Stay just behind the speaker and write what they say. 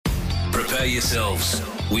prepare yourselves.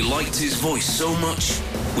 We liked his voice so much,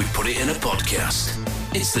 we put it in a podcast.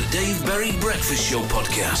 It's the Dave Berry Breakfast Show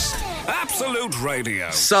podcast. Absolute Radio.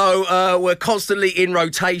 So we're constantly in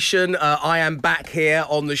rotation. I am back here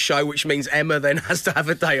on the show, which means Emma then has to have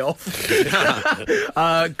a day off.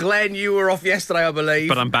 Glenn, you were off yesterday, I believe.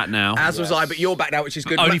 But I'm back now. As was I, but you're back now, which is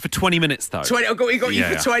good. Only for 20 minutes, though. I got you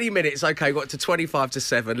for 20 minutes. OK, got to 25 to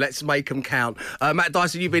 7. Let's make them count. Matt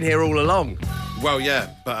Dyson, you've been here all along. Well, yeah,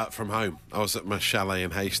 but from home. I was at my chalet in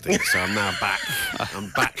Hastings, so I'm now back. I'm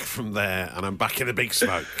back from there, and I'm back in the big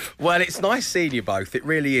smoke. Well, it's nice seeing you both. It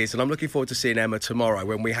really is. And I'm looking forward to seeing Emma tomorrow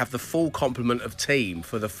when we have the full complement of team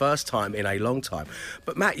for the first time in a long time.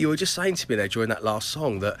 But, Matt, you were just saying to me there during that last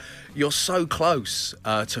song that you're so close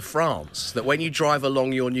to France that when you drive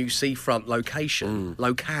along your new seafront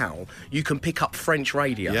locale, you can pick up French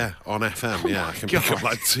radio. Yeah, on FM, yeah. I can pick up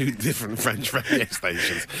like 2 different French radio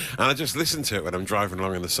stations. And I just listen to it when I'm driving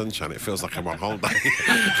along in the sunshine. It feels like I'm on holiday.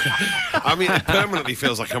 I mean, it permanently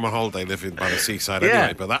feels like I'm on holiday living by the seaside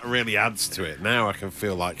anyway, but that really adds to it. Now I can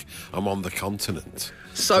feel like I'm on the continent.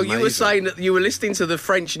 So you were saying that you were listening to the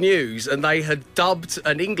French news and they had dubbed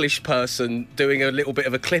an English person doing a little bit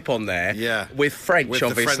of a clip on there with French, with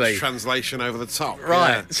obviously. With the French translation over the top.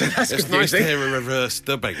 Right, yeah. so that's It's confusing. nice to hear a reverse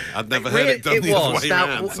dubbing. I'd never heard it done the other way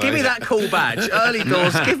round. Give me that cool badge. Early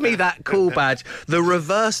doors, give me that cool badge. The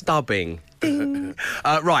reverse dubbing. Ding.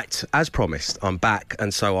 Right, as promised, I'm back,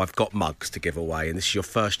 and so I've got mugs to give away, and this is your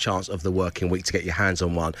first chance of the working week to get your hands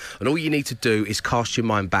on one. And all you need to do is cast your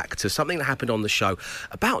mind back to something that happened on the show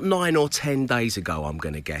about 9 or 10 days ago, I'm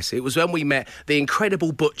going to guess. It was when we met the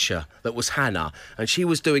incredible butcher that was Hannah, and she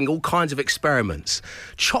was doing all kinds of experiments,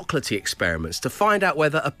 chocolatey experiments, to find out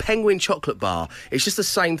whether a penguin chocolate bar is just the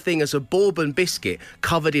same thing as a bourbon biscuit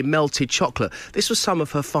covered in melted chocolate. This was some of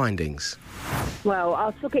her findings. Well, I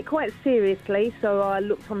took it quite seriously, so I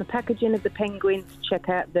looked on the packaging of the penguins to check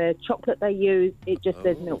out the chocolate they use. It just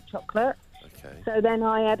says milk chocolate. Okay. So then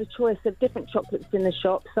I had a choice of different chocolates in the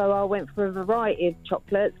shop, so I went for a variety of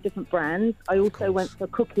chocolates, different brands. I also went for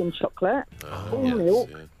cooking chocolate, all milk.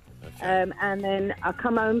 Yeah. Okay. And then I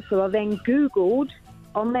come home, so I then Googled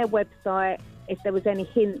on their website if there was any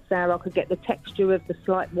hints there I could get the texture of the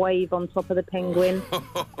slight wave on top of the penguin.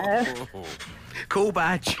 Cool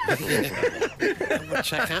badge.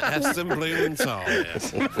 Check out Heston Blumenthal.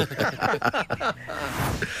 Yes.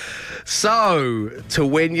 So, to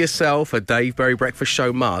win yourself a Dave Berry Breakfast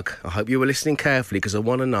Show mug, I hope you were listening carefully because I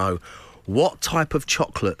want to know, what type of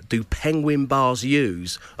chocolate do penguin bars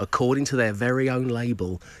use according to their very own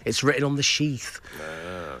label? It's written on the sheath.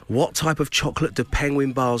 What type of chocolate do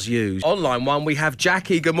penguin bars use? On line 1, we have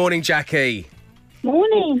Jackie. Good morning, Jackie.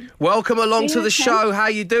 Morning. Welcome along to the show. How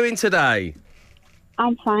are you doing today?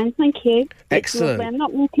 I'm fine, thank you. Excellent. I'm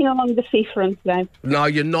not walking along the seafront, though. No,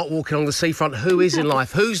 you're not walking along the seafront. Who is in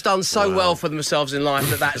life? Who's done so well for themselves in life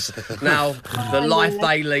that that's now the life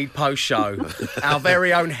they lead post-show? Our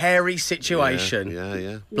very own hairy situation.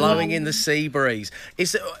 Yeah. Blowing in the sea breeze.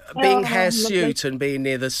 Is it being hirsute and being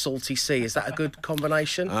near the salty sea, is that a good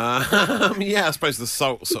combination? Yeah, I suppose the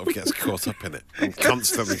salt sort of gets caught up in it. I'm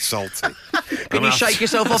constantly salty. Can you shake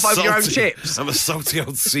yourself off over your own chips? I'm a salty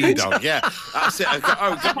old sea dog, yeah. That's it.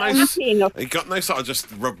 It got no sort of just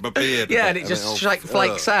rub my beard. Yeah, and it just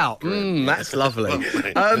flakes out. That's lovely.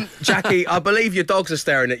 Jackie, I believe your dogs are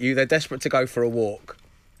staring at you. They're desperate to go for a walk.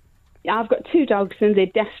 I've got 2 dogs and they're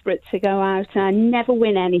desperate to go out and I never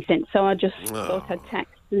win anything, so I just thought I'd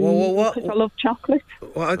text because I love chocolate.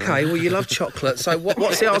 Well, OK, well, you love chocolate. So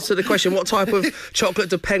what's the answer to the question? What type of chocolate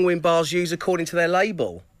do penguin bars use according to their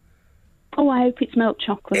label? Oh, I hope it's milk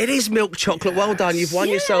chocolate. It is milk chocolate. Well done. You've won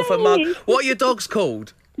yourself a mug. What are your dogs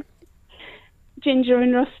called? Ginger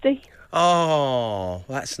and Rusty. Oh,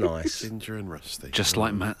 that's nice. Ginger and Rusty. Just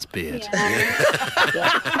like Matt's beard.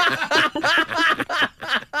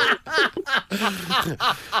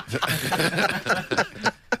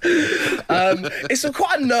 It's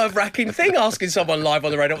quite a nerve-wracking thing asking someone live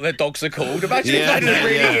on the radio what their dogs are called. Imagine if they had a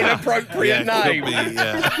really inappropriate name.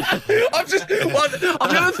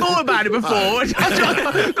 I've never thought about it before.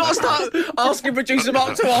 I've got to start asking producer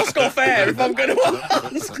Mark to ask off air if I'm going to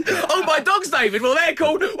ask. Oh, my dog's David. Well, they're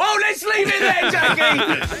called. Well, let's leave it there,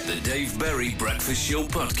 Jackie. The Dave Berry Breakfast Show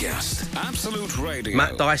podcast. Absolute Radio.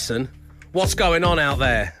 Matt Dyson, what's going on out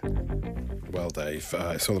there? Well, Dave,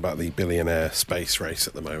 it's all about the billionaire space race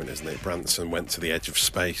at the moment, isn't it? Branson went to the edge of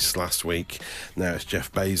space last week. Now it's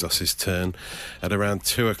Jeff Bezos' turn. At around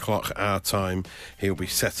 2 o'clock our time, he'll be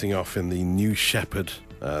setting off in the New Shepard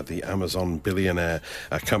the Amazon billionaire,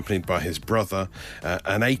 accompanied by his brother,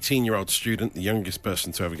 an 18-year-old student, the youngest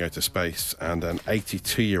person to ever go to space, and an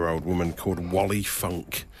 82-year-old woman called Wally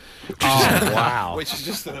Funk. Wow. Which is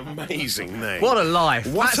just an amazing name. What a life.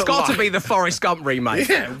 That's got to be the Forrest Gump remake.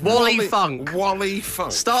 Yeah, Wally Funk. Wally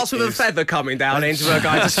Funk. Starts with a feather coming down into her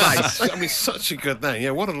going to space. I mean, such a good name.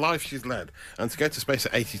 Yeah, what a life she's led. And to go to space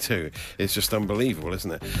at 82 is just unbelievable,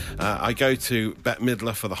 isn't it? I go to Bette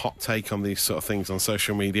Midler for the hot take on these sort of things on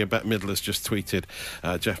social media. Bette Midler's just tweeted,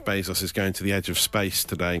 Jeff Bezos is going to the edge of space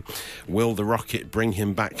today. Will the rocket bring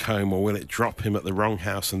him back home, or will it drop him at the wrong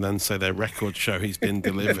house and then say their records show he's been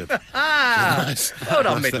delivered? Nice. Well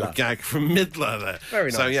done, nice Midler. little gag from Midler there.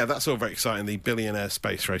 Very nice. So, yeah, that's all very exciting. The billionaire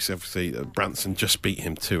space race, obviously, Branson just beat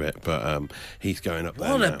him to it, but he's going up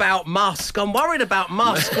there What now. about Musk? I'm worried about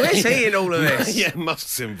Musk. Where's he in all of this? Yeah,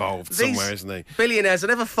 Musk's involved somewhere, isn't he? Billionaires are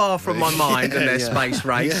never far from my mind in their space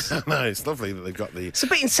race. Yeah, no, it's lovely that they've got the... It's a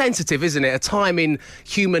bit insensitive, isn't it? A time in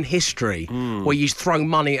human history where you throw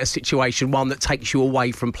money at a situation, one that takes you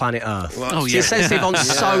away from planet Earth. Well, it's insensitive on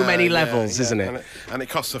so many levels, isn't it? And it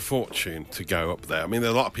costs a fortune to go up there. I mean, there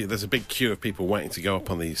are a lot of people. There's a big queue of people waiting to go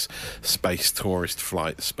up on these space tourist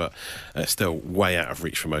flights, but it's still way out of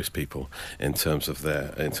reach for most people in terms of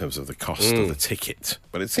the cost of the ticket.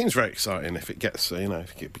 But it seems very exciting if it gets,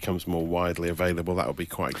 if it becomes more widely available. That would be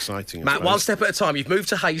quite exciting. Matt, one step at a time. You've moved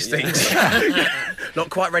to Hastings. Not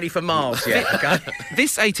quite ready for Mars yet. Okay.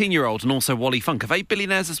 This 18-year-old and also Wally Funk, are they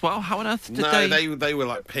billionaires as well? How on earth did they were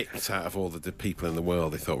like picked out of all the people in the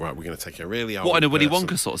world. They thought, right, we're going to take a really old What, in a Willy person.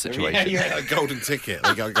 Wonka sort of situation? Yeah, a golden ticket.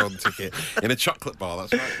 They got a golden ticket in a chocolate bar.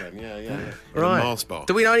 That's right, then. Yeah. Right. A Mars bar.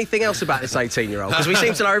 Do we know anything else about this 18-year-old? Because we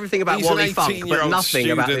seem to know everything about He's Wally an Funk, but 18-year-old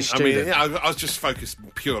nothing about this student. I mean, I was just focused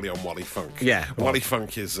purely on Wally Funk. Yeah. Wally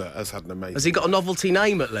Funk has had an amazing... Has he got a novelty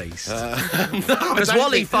name at least? No, Because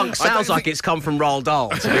Wally Funk sounds like it's come from Roald Dahl,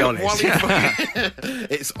 to be honest. Wally Funk,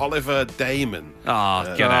 it's Oliver Damon.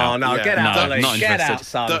 Oh, get out. Oh, no, Yeah. get out, No, Ollie. not Get interested. out,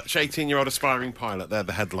 son. Dutch 18-year-old aspiring pilot. They're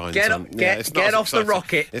the headlines. Get and, up- yeah, get- it's not get as off the exciting.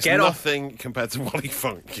 rocket. It's Get off. nothing compared to Wally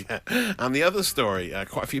Funk. Yeah. And the other story,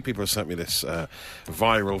 quite a few people have sent me this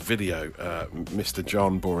viral video. Mr.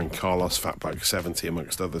 John Boring Carlos, Fatback 70,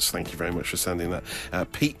 amongst others. Thank you very much for sending that.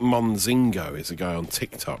 Pete Monzingo is a guy on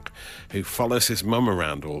TikTok who follows his mum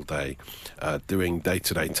around all day doing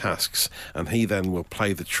day-to-day tasks, and he then will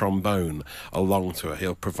play the trombone along to her.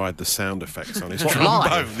 He'll provide the sound effects on his trombone.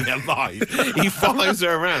 live? Yeah, live. He follows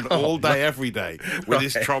her around all day, every day with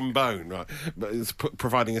his trombone, right? But it's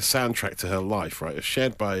providing a soundtrack to her life, right? It's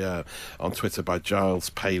shared by on Twitter by Giles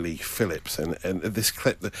Paley Phillips, and this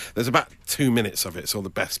clip, there's about 2 minutes of it. It's all the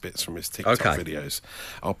best bits from his TikTok videos.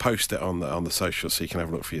 I'll post it on the socials so you can have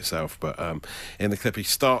a look for yourself. But in the clip,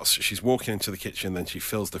 she's walking into the kitchen, then she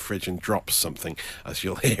fills the fridge and drops something, as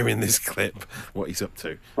you'll hear in this clip what he's up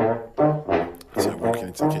to. So walking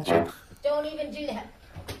into the kitchen. Don't even do that.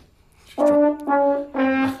 I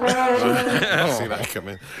see that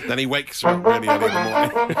coming. Then he wakes her up really early in the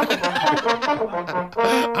morning.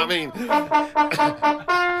 I mean,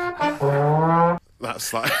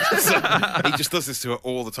 that's like he just does this to her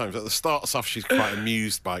all the time. So at the starts off, she's quite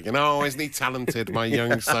amused by it. Isn't he talented, my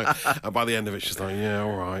young son? And by the end of it, she's like, yeah,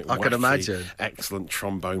 all right. I can imagine. Excellent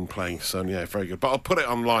trombone playing son. Yeah, very good. But I'll put it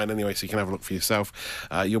online anyway, so you can have a look for yourself.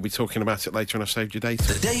 You'll be talking about it later, and I've saved your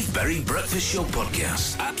data. The Dave Berry Breakfast Show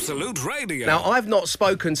Podcast. Absolute Radio. Now, I've not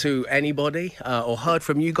spoken to anybody or heard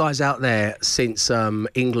from you guys out there since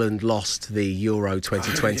England lost the Euro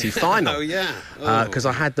 2020 final. Oh, yeah. Because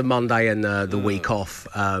I had the Monday and the week off,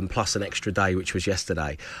 plus an extra day, which was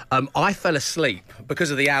yesterday. I fell asleep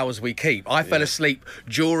because of the hours we keep. I fell asleep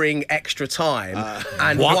during extra time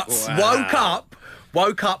and woke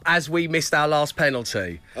up as we missed our last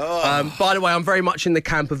penalty. By the way, I'm very much in the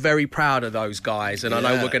camp of very proud of those guys, and I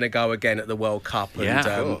know we're going to go again at the World Cup,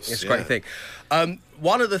 and it's a great thing.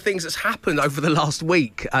 One of the things that's happened over the last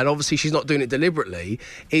week, and obviously she's not doing it deliberately,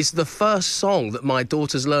 is the first song that my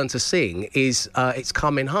daughter's learned to sing is It's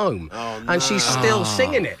Coming Home. And she's still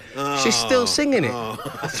singing it. She's still singing it.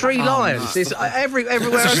 3 lines. It's everywhere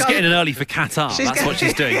I She's go. getting in early for Qatar. That's what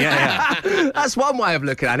she's doing. Yeah. That's one way of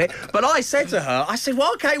looking at it. But I said to her,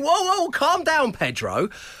 well, okay, whoa, calm down, Pedro.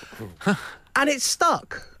 And it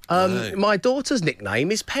stuck. My daughter's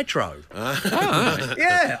nickname is Pedro.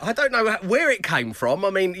 Yeah, I don't know where it came from. I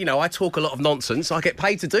mean, you know, I talk a lot of nonsense. I get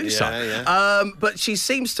paid to do so. Yeah. But she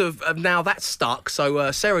seems to have now that's stuck.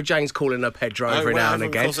 So Sarah Jane's calling her Pedro every now and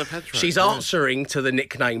again. She's answering to the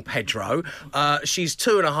nickname Pedro. She's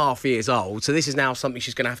 2.5 years old, so this is now something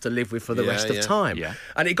she's going to have to live with for the rest of time. Yeah.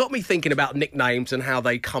 And it got me thinking about nicknames and how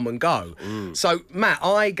they come and go. So, Matt,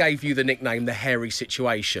 I gave you the nickname The Hairy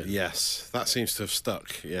Situation. Yes, that seems to have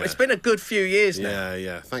stuck. Yeah. It's been a good few years now.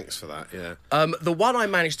 Yeah. Thanks for that. Yeah. The one I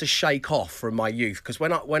managed to shake off from my youth, because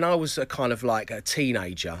when I was a kind of like a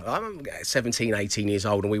teenager, I'm 17, 18 years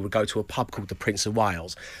old, and we would go to a pub called the Prince of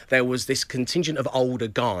Wales. There was this contingent of older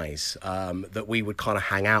guys that we would kind of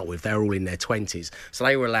hang out with. They were all in their 20s, so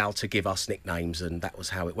they were allowed to give us nicknames, and that was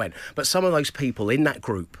how it went. But some of those people in that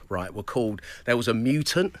group, right, were called. There was a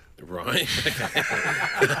mutant. Right.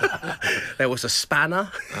 There was a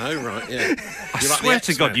spanner. Oh, right, yeah. I swear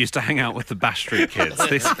to God, you used to hang out with the Bash Street kids.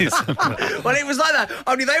 This is... Well, it was like that,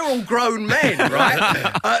 only they were all grown men,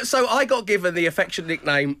 right? So I got given the affectionate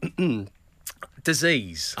nickname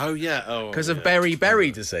Disease. Oh, yeah. Because of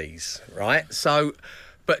beriberi disease, right? So...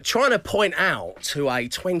 But trying to point out to a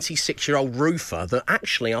 26-year-old roofer that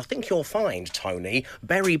actually, I think you'll find, Tony,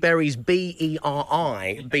 Berry's Berri,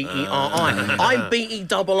 I'm Berry.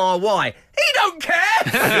 He don't care!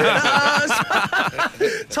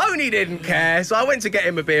 Tony didn't care, so I went to get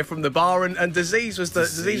him a beer from the bar, and Disease was the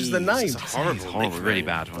name. It's horrible, really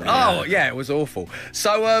bad one. Oh, yeah, it was awful.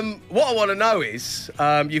 So, what I want to know is,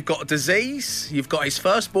 you've got Disease, you've got his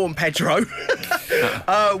firstborn, Pedro.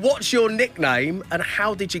 What's your nickname, and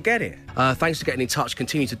how did you get it? Thanks for getting in touch.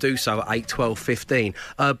 Continue to do so at 8, 12, 15.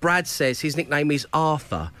 Brad says his nickname is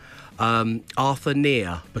Arthur. Arthur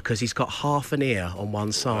Near, because he's got half an ear on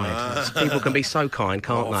one side. People can be so kind,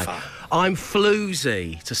 can't they? I'm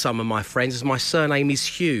Floozy to some of my friends, as my surname is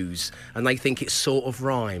Hughes, and they think it sort of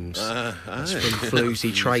rhymes. That's from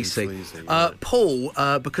Floozy Tracy. Paul,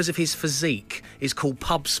 because of his physique, is called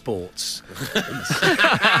Pub Sports.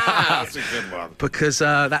 That's a good one. Because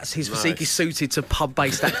that's his physique is suited to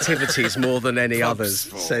pub-based activities more than any others,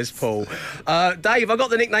 sports. Says Paul. Dave, I got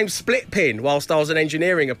the nickname Split Pin whilst I was an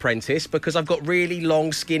engineering apprentice because I've got really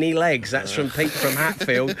long, skinny legs. That's from Pete from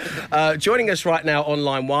Hatfield. Joining us right now on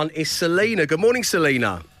line 1 is Selena. Good morning,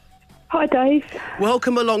 Selena. Hi, Dave.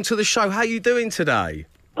 Welcome along to the show. How are you doing today?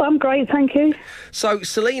 I'm great, thank you. So,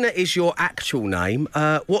 Selena is your actual name.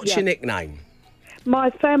 What's your nickname? My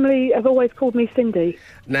family have always called me Cindy.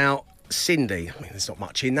 Now, Cindy, I mean, there's not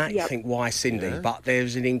much in that. You think, why Cindy? Yeah. But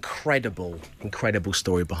there's an incredible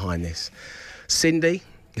story behind this. Cindy,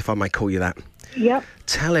 if I may call you that. Yep.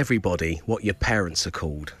 Tell everybody what your parents are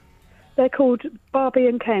called. They're called Barbie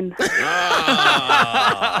and Ken.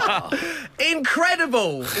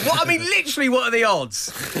 Incredible! Literally, what are the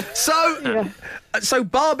odds? So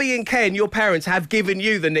Barbie and Ken, your parents have given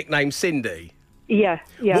you the nickname Cindy. Yeah.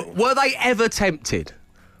 Were they ever tempted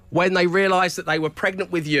when they realised that they were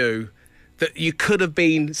pregnant with you that you could have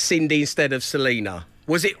been Cindy instead of Selena?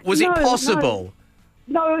 Was it possible?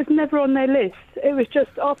 No, it was never on their list. It was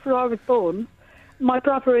just after I was born. My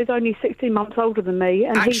brother is only 16 months older than me.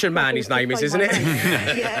 And Action Man, his name is, isn't it?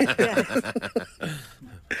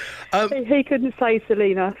 He couldn't say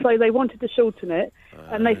Selena, so they wanted to shorten it.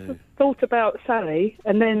 And they thought about Sally,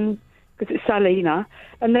 and then, because it's Salina,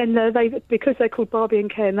 and then because they're called Barbie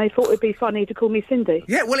and Ken, they thought it'd be funny to call me Cindy.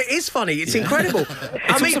 Yeah, well, it is funny. It's incredible.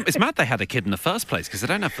 It's mad they had a kid in the first place because they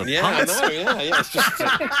don't have the parts. I know, it's just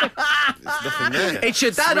there's nothing there. It's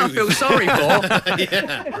your dad I feel sorry for.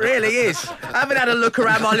 It really is. I haven't had a look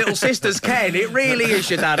around my little sister's Ken. It really is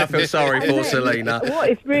your dad I feel sorry for, Selena. What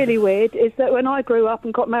is really weird is that when I grew up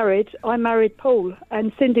and got married, I married Paul,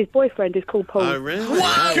 and Cindy's boyfriend is called Paul. Oh, really?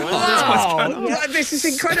 Wow. This is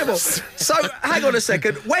incredible. So, hang on a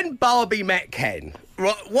second. When Barbie met Ken,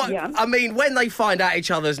 when they find out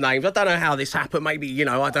each other's names, I don't know how this happened. Maybe,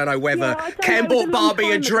 I don't know whether Ken bought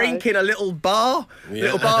Barbie a drink in a little bar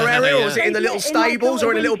area, or was it in the little stables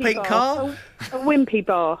or in a little pink car? A wimpy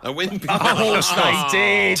bar. A wimpy bar. Of course they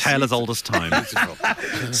did. Tale as old as time.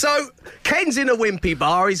 So, Ken's in a wimpy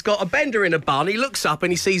bar. He's got a bender in a bun. He looks up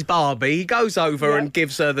and he sees Barbie. He goes over and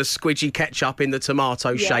gives her the squidgy ketchup in the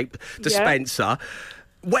tomato-shaped dispenser.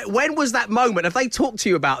 When was that moment? Have they talked to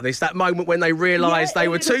you about this? That moment when they realised they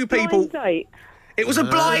were two people? Date. It was a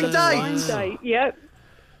blind date. Blind date. Yep.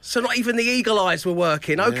 So not even the eagle eyes were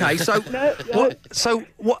working. Okay, so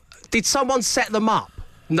what did someone set them up?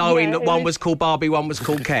 knowing Yeah, that one was called Barbie, one was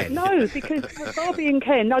called Ken? No, because Barbie and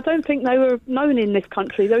Ken, I don't think they were known in this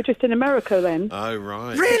country. They were just in America then. Oh,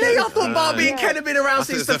 right. Really? I thought Barbie and Ken had been around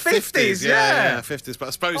since the 50s. Yeah, 50s. But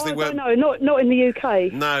I suppose they weren't. No, not in the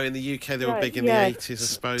UK. No, in the UK they were big in Yeah. the 80s, I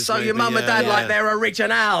suppose. So your maybe, mum and dad, like their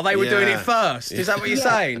original, they were doing it first. Is that what you're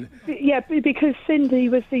saying? Yeah, because Cindy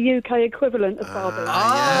was the UK equivalent of Barbie. Oh,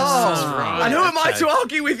 that's right. And who am I Okay. to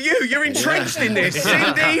argue with you? You're entrenched in this.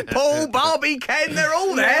 Cindy, Paul, Barbie, Ken, they're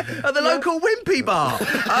all there at the local Wimpy bar.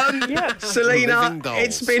 Selena, Living dolls.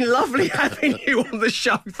 it's been lovely having you on the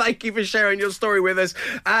show. Thank you for sharing your story with us.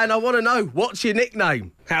 And I want to know, what's your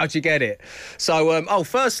nickname? How'd you get it? So,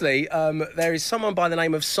 firstly, there is someone by the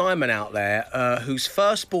name of Simon out there whose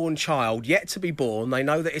firstborn child, yet to be born, they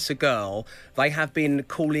know that it's a girl. They have been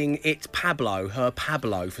calling it Pablo, her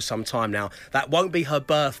Pablo, for some time now. That won't be her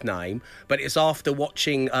birth name, but it's after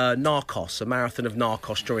watching Narcos, a marathon of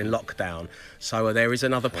Narcos during lockdown. So there is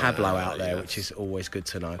another Pablo out there, which is always good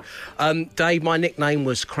to know. Dave, my nickname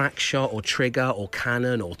was Crackshot or Trigger or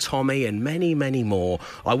Cannon or Tommy and many, many more.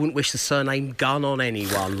 I wouldn't wish the surname Gun on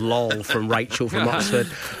anyone. Lol from Rachel from Oxford.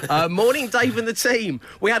 Morning, Dave and the team.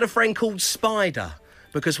 We had a friend called Spider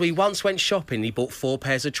because we once went shopping. He bought 4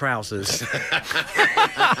 pairs of trousers.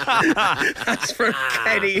 That's from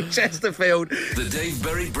Kenny in Chesterfield. The Dave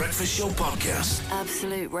Berry Breakfast Show podcast.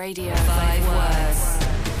 Absolute Radio. 5 words.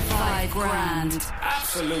 5 grand.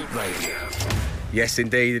 Absolute Radio. Yes,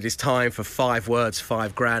 indeed, it is time for 5 words,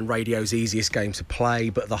 5 grand, radio's easiest game to play,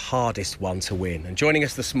 but the hardest one to win. And joining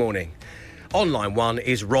us this morning on line 1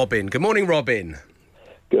 is Robin. Good morning, Robin.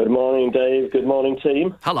 Good morning, Dave. Good morning,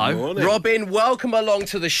 team. Hello. Morning. Robin, welcome along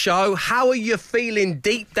to the show. How are you feeling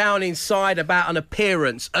deep down inside about an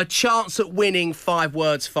appearance, a chance at winning 5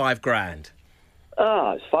 words, 5 grand?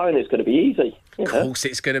 It's fine. It's going to be easy. Of course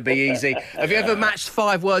it's going to be easy. Have you ever matched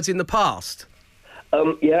 5 words in the past?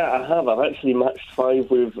 Yeah, I have. I've actually matched 5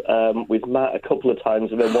 with Matt a couple of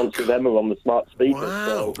times, and then once with Emma on the smart speaker.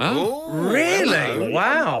 Wow. So, Really?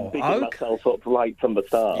 Wow. I'm bigging myself up right from the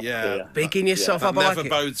start. Yeah. Bigging yourself up, That I never like it.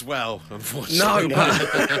 bodes well, unfortunately. No,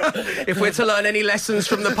 but if we're to learn any lessons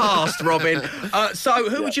from the past, Robin. So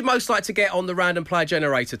who would you most like to get on the random player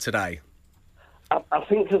generator today? I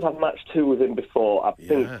think because I've matched 2 with him before, I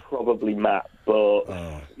think probably Matt, but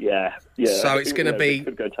yeah. So I it's think, gonna be- it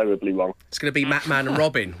could go terribly wrong. It's going to be Matt, Man and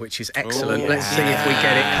Robin, which is excellent. Let's see if we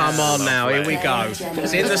get it. Come on now, here we go.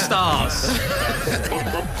 It's in the stars.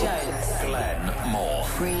 Jokes. More.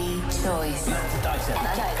 Free choice.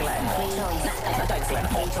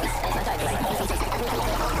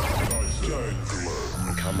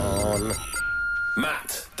 Come on.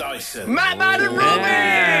 Matt Dyson. Matt, Man and Robin!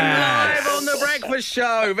 Live on the breakfast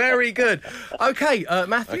show. Very good. OK,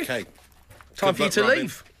 Matthew, Okay. time Good for you luck, to Robin.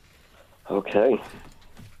 leave. Okay.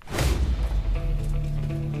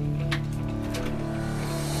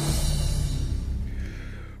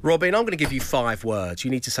 Robin, I'm going to give you 5 words. You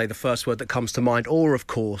need to say the first word that comes to mind, or, of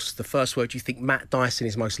course, the first word you think Matt Dyson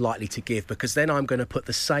is most likely to give, because then I'm going to put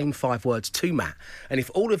the same 5 words to Matt. And if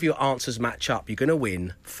all of your answers match up, you're going to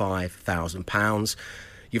win £5,000.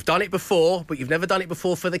 You've done it before, but you've never done it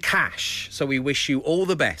before for the cash. So we wish you all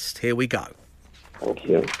the best. Here we go. Thank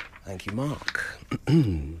you. Thank you, Mark.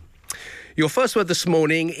 Your first word this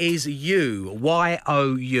morning is you.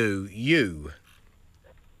 Y-O-U. You.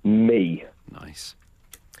 Me. Nice.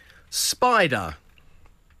 Spider.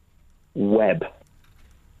 Web.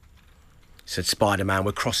 Said Spider-Man.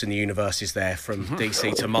 We're crossing the universes there from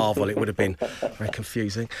DC to Marvel. It would have been very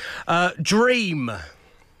confusing. Dream.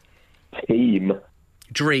 Team.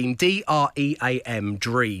 Dream. D-R-E-A-M.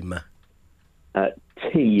 Dream.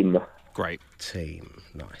 Team. Great. Team.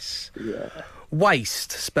 Nice. Yeah.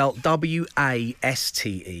 Waste. Spelt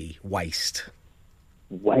W-A-S-T-E. Waste.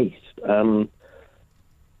 Waste.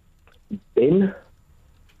 Bin.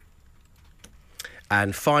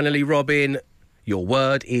 And finally, Robin, your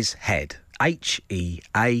word is head.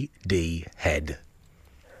 H-E-A-D. Head.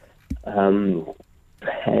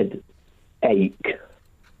 Head. Ache.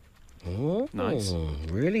 Nice.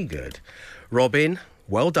 Really good. Robin,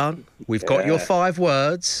 well done. We've got your 5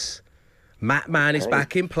 words. Matt Man is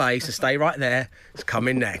back in place, so stay right there. It's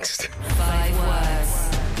coming next. 5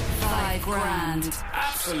 words. 5 grand.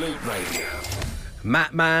 Absolute Radio.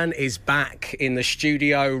 Matt Man is back in the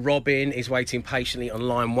studio. Robin is waiting patiently on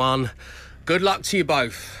line 1. Good luck to you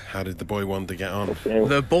both. How did the boy wonder get on?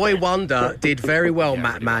 The boy wonder did very well,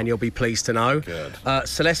 Matt Man, you'll be pleased to know. Good.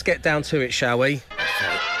 So let's get down to it, shall we?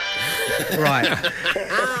 Right.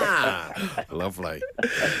 Lovely.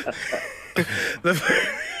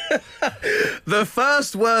 The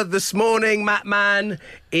first word this morning, Matt Man,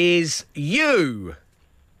 is you.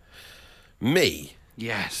 Me.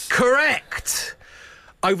 Yes. Correct.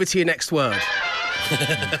 Over to your next word.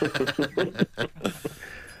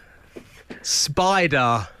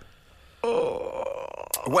 Spider.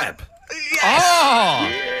 Web.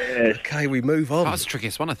 Oh! Okay, we move on. That was the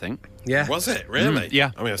trickiest one, I think. Yeah. Was it really?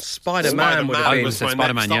 Yeah. I mean, Spider-Man would have been. was my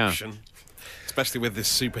Spider-Man, next yeah. option, especially with this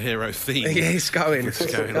superhero theme. Yeah, it's going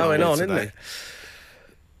on, isn't it?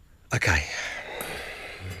 Okay.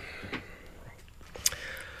 I'm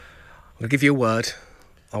going to give you a word.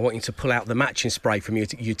 I want you to pull out the matching spray from your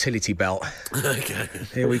utility belt. Okay.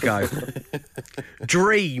 Here we go.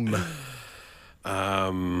 Dream.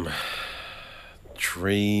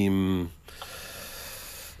 Dream.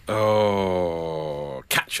 Oh,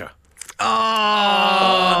 catcher.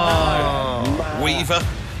 Oh! Weaver.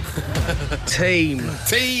 Team.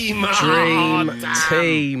 Team. Dream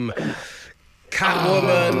team.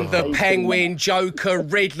 Catwoman, the Penguin, Joker,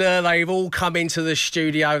 Riddler, they've all come into the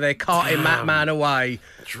studio. They're carting that man away.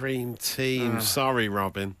 Dream team. Sorry,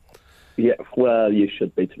 Robin. Yeah, well, you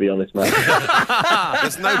should be, to be honest, mate.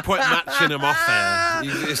 There's no point matching them off air.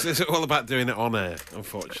 It's all about doing it on air,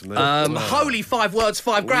 unfortunately. Holy 5 words,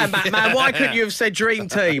 $5,000, Batman. Why couldn't you have said Dream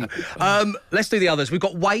Team? Let's do the others. We've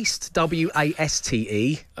got waste,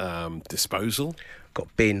 W-A-S-T-E. Disposal.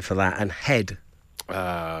 Got bin for that. And head.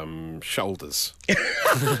 Shoulders.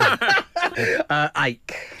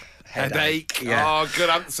 Ache. Headache. Yeah. Oh, good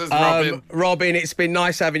answers, Robin. Robin, it's been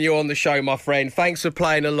nice having you on the show, my friend. Thanks for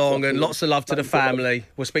playing along and lots of love to the family.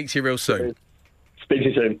 We'll speak to you real soon. Speak to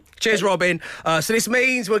you soon. Cheers, Robin. So this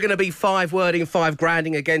means we're going to be 5-wording,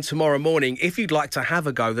 5-granding again tomorrow morning. If you'd like to have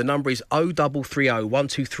a go, the number is 0330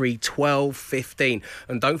 123 1215.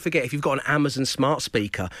 And don't forget, if you've got an Amazon smart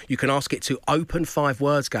speaker, you can ask it to open 5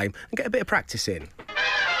 words game and get a bit of practice in.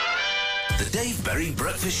 The Dave Berry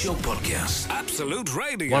Breakfast Show Podcast. Absolute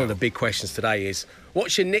Radio. One of the big questions today is,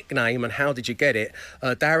 what's your nickname and how did you get it?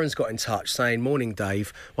 Darren's got in touch saying, morning,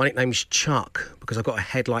 Dave. My nickname's Chuck because I've got a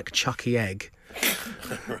head like Chucky Egg.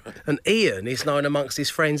 And Ian is known amongst his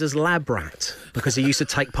friends as Lab Rat because he used to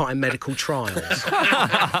take part in medical trials.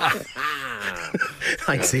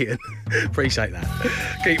 Thanks, Ian. Appreciate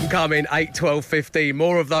that. Keep them coming, 8, 12, 15.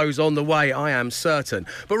 More of those on the way, I am certain.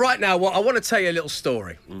 But right now, I want to tell you a little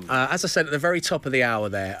story. As I said at the very top of the hour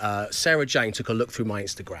there, Sarah Jane took a look through my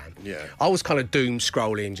Instagram. Yeah. I was kind of doom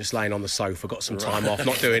scrolling, just laying on the sofa, got some time off,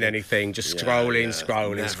 not doing anything, just scrolling.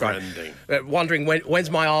 Wondering when's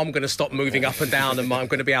my arm going to stop moving up and down and I'm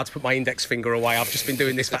going to be able to put my index finger away. I've just been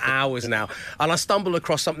doing this for hours now. And I stumbled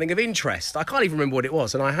across something of interest. I can't even remember what it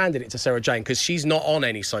was. And I handed it to Sarah Jane because she's not on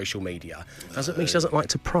any social media. Doesn't mean she doesn't like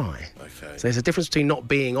to pry. Okay. So there's a difference between not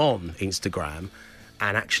being on Instagram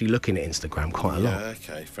and actually looking at Instagram quite a lot.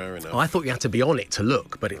 Okay, fair enough. I thought you had to be on it to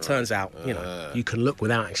look, but it turns out, you can look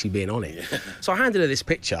without actually being on it. Yeah. So I handed her this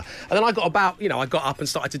picture, and then I got up and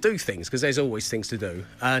started to do things, because there's always things to do.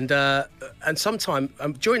 And sometime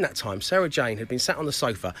during that time, Sarah Jane had been sat on the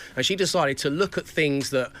sofa, and she decided to look at things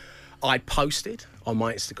that I'd posted on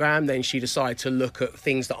my Instagram. Then she decided to look at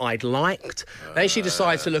things that I'd liked. Then she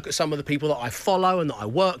decided to look at some of the people that I follow and that I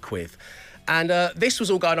work with. And this was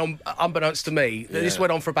all going on unbeknownst to me. Yeah. This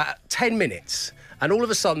went on for about 10 minutes. And all of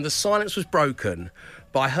a sudden, the silence was broken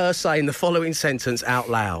by her saying the following sentence out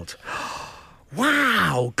loud.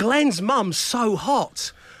 Wow, Glenn's mum's so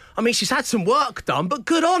hot. I mean, she's had some work done, but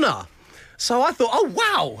good on her. So I thought, oh,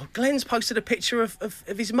 wow, Glenn's posted a picture of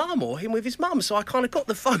his mum or him with his mum. So I kind of got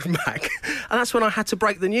the phone back. And that's when I had to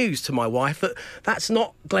break the news to my wife that that's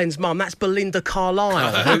not Glenn's mum, that's Belinda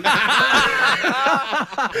Carlisle,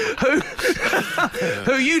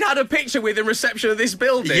 who you'd had a picture with in reception of this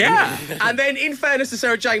building. Yeah. And then, in fairness to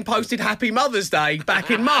Sarah Jane, posted Happy Mother's Day back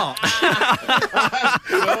in March. But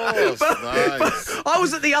I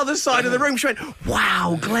was at the other side of the room. She went,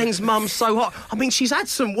 wow, Glenn's mum's so hot. I mean, she's had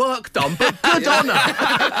some work done, but good on her.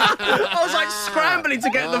 I was like scrambling to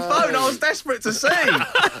get the phone. I was desperate to see.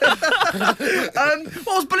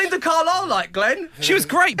 What was Belinda Carlisle like, Glenn? She was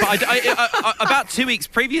great, but I about 2 weeks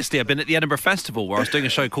previously, I'd been at the Edinburgh Festival where I was doing a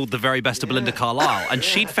show called The Very Best of Belinda Carlisle, and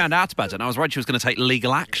she'd found out about it, and I was worried she was going to take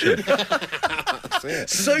legal action.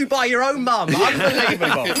 Sue by your own mum.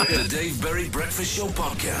 Unbelievable. The Dave Berry Breakfast Show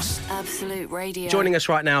Podcast. Absolute Radio. Joining us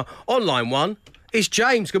right now on line one is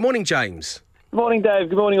James. Good morning, James. Good morning, Dave.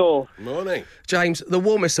 Good morning, all. Morning. James, the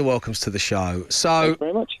warmest of welcomes to the show. So, Thanks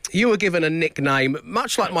very much. You were given a nickname,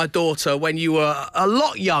 much like my daughter, when you were a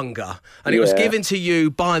lot younger, and it was given to you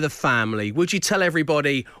by the family. Would you tell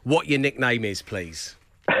everybody what your nickname is, please?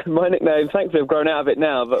 My nickname, thankfully I've grown out of it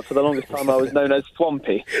now, but for the longest time I was known as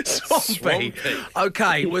Swampy. Swampy.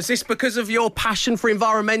 Okay, was this because of your passion for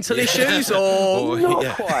environmental issues, or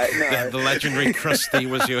Not quite, no. The legendary Krusty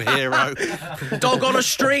was your hero. dog on a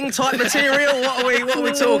string type material? What are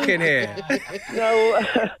we talking here? No,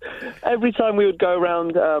 every time we would go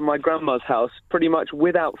around my grandma's house, pretty much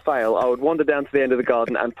without fail, I would wander down to the end of the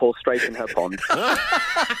garden and pour straight in her pond.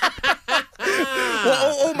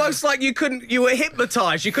 Well, almost like you were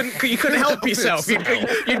hypnotised. You couldn't help yourself.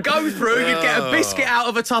 You'd go through, you'd get a biscuit out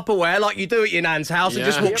of a Tupperware like you do at your nan's house, and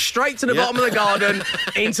just walk straight to the bottom of the garden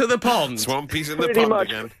into the pond. Swampy's in the Pretty pond much.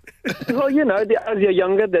 again. Well, you know, as you're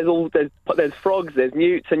younger, there's frogs, there's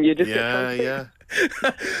newts, and you just Yeah.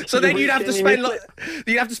 So then you'd have to spend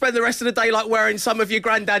the rest of the day like wearing some of your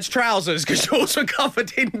granddad's trousers because yours were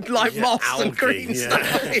covered in like moss and algae, green stuff.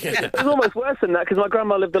 It was almost worse than that because my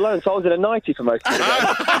grandma lived alone, so I was in a nightie for most of the day.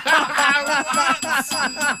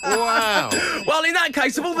 Wow. Well, in that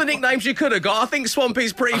case, of all the nicknames you could have got, I think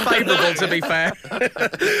Swampy's pretty favourable, to be fair.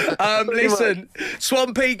 Listen,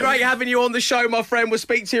 Swampy, great having you on the show, my friend. We'll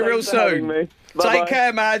speak to you real Thanks for having soon. me. Bye-bye. Take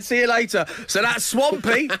care, man. See you later. So that's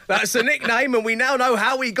Swampy. That's a nickname, and we now know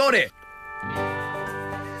how we got it.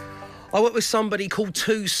 I worked with somebody called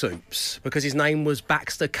Two Soups because his name was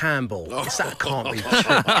Baxter Campbell. That can't be true.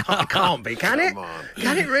 It can't be, can it? Come on.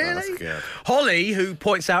 Can it really? That's good. Holly, who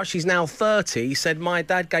points out she's now 30, said my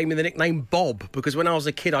dad gave me the nickname Bob because when I was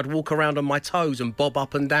a kid I'd walk around on my toes and bob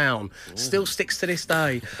up and down. Still sticks to this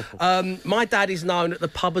day. My dad is known at the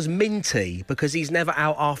pub as Minty because he's never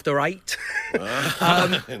out after 8.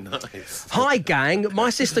 Nice. Hi gang, my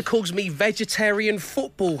sister calls me Vegetarian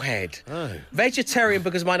Football Head. Vegetarian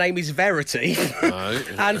because my name is Verity.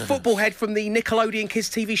 And Football Head from the Nickelodeon Kids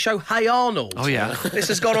TV show Hey Arnold. Oh, yeah. This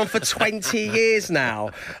has gone on for 20 years now.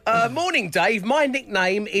 Morning, Dave. My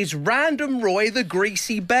nickname is Random Roy the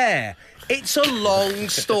Greasy Bear. It's a long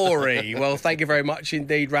story. Well, thank you very much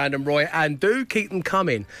indeed, Random Roy. And do keep them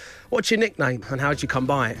coming. What's your nickname and how'd you come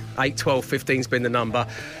by it? 8, 12, 15's been the number.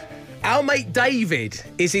 Our mate David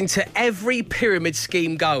is into every pyramid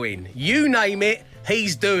scheme going. You name it,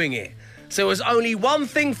 he's doing it. So there's only one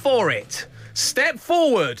thing for it. Step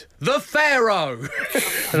forward, the Pharaoh.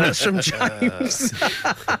 And that's from James.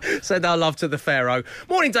 Send our love to the Pharaoh.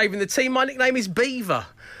 Morning, Dave and the team. My nickname is Beaver.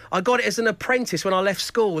 I got it as an apprentice when I left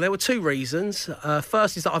school. There were 2 reasons.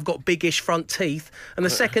 First is that I've got biggish front teeth. And the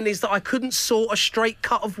second is that I couldn't saw a straight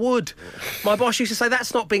cut of wood. My boss used to say,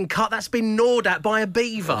 that's not been cut, that's been gnawed at by a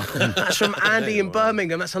beaver. That's from Andy in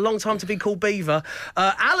Birmingham. That's a long time to be called Beaver.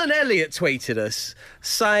 Alan Elliott tweeted us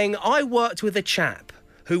saying, I worked with a chap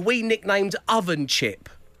who we nicknamed Oven Chip.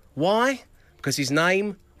 Why? Because his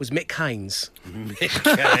name was Mick Haynes. Mick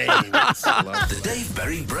Haynes. The Dave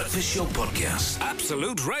Berry Breakfast Show Podcast.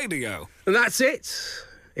 Absolute Radio. And that's it.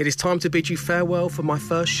 It is time to bid you farewell for my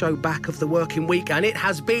first show back of the working week, and it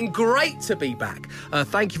has been great to be back.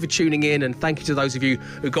 Thank you for tuning in, and thank you to those of you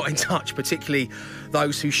who got in touch, particularly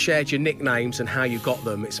those who shared your nicknames and how you got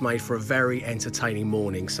them. It's made for a very entertaining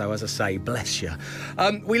morning, so as I say, bless you.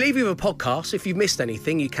 We leave you with a podcast. If you've missed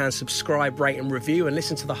anything, you can subscribe, rate and review and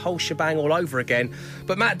listen to the whole shebang all over again.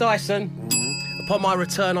 But Matt Dyson, upon my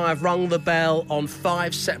return, I have rung the bell on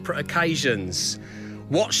 5 separate occasions.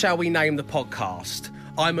 What shall we name the podcast?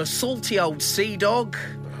 I'm a salty old sea dog.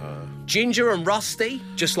 Ginger and Rusty,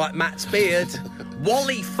 just like Matt's beard.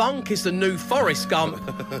 Wally Funk is the new Forrest Gump.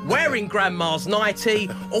 Wearing Grandma's Nighty.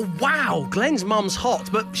 Oh, wow, Glenn's mum's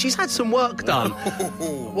hot, but she's had some work done.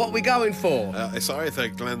 What are we going for? It's either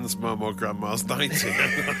Glenn's mum or Grandma's Nighty.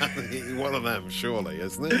 One of them, surely,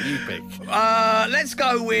 isn't it? You pick. Let's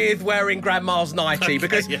go with Wearing Grandma's Nighty,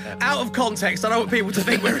 because out of context, I don't want people to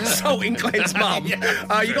think we're insulting Glenn's mum. You've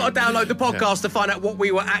got to download the podcast to find out what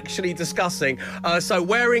we were actually discussing. So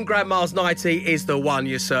Wearing Grandma's Nighty is the one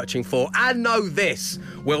you're searching for. And know this,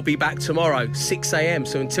 we'll be back tomorrow, 6 a.m.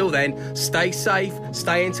 So until then, stay safe,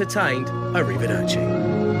 stay entertained. Arrivederci.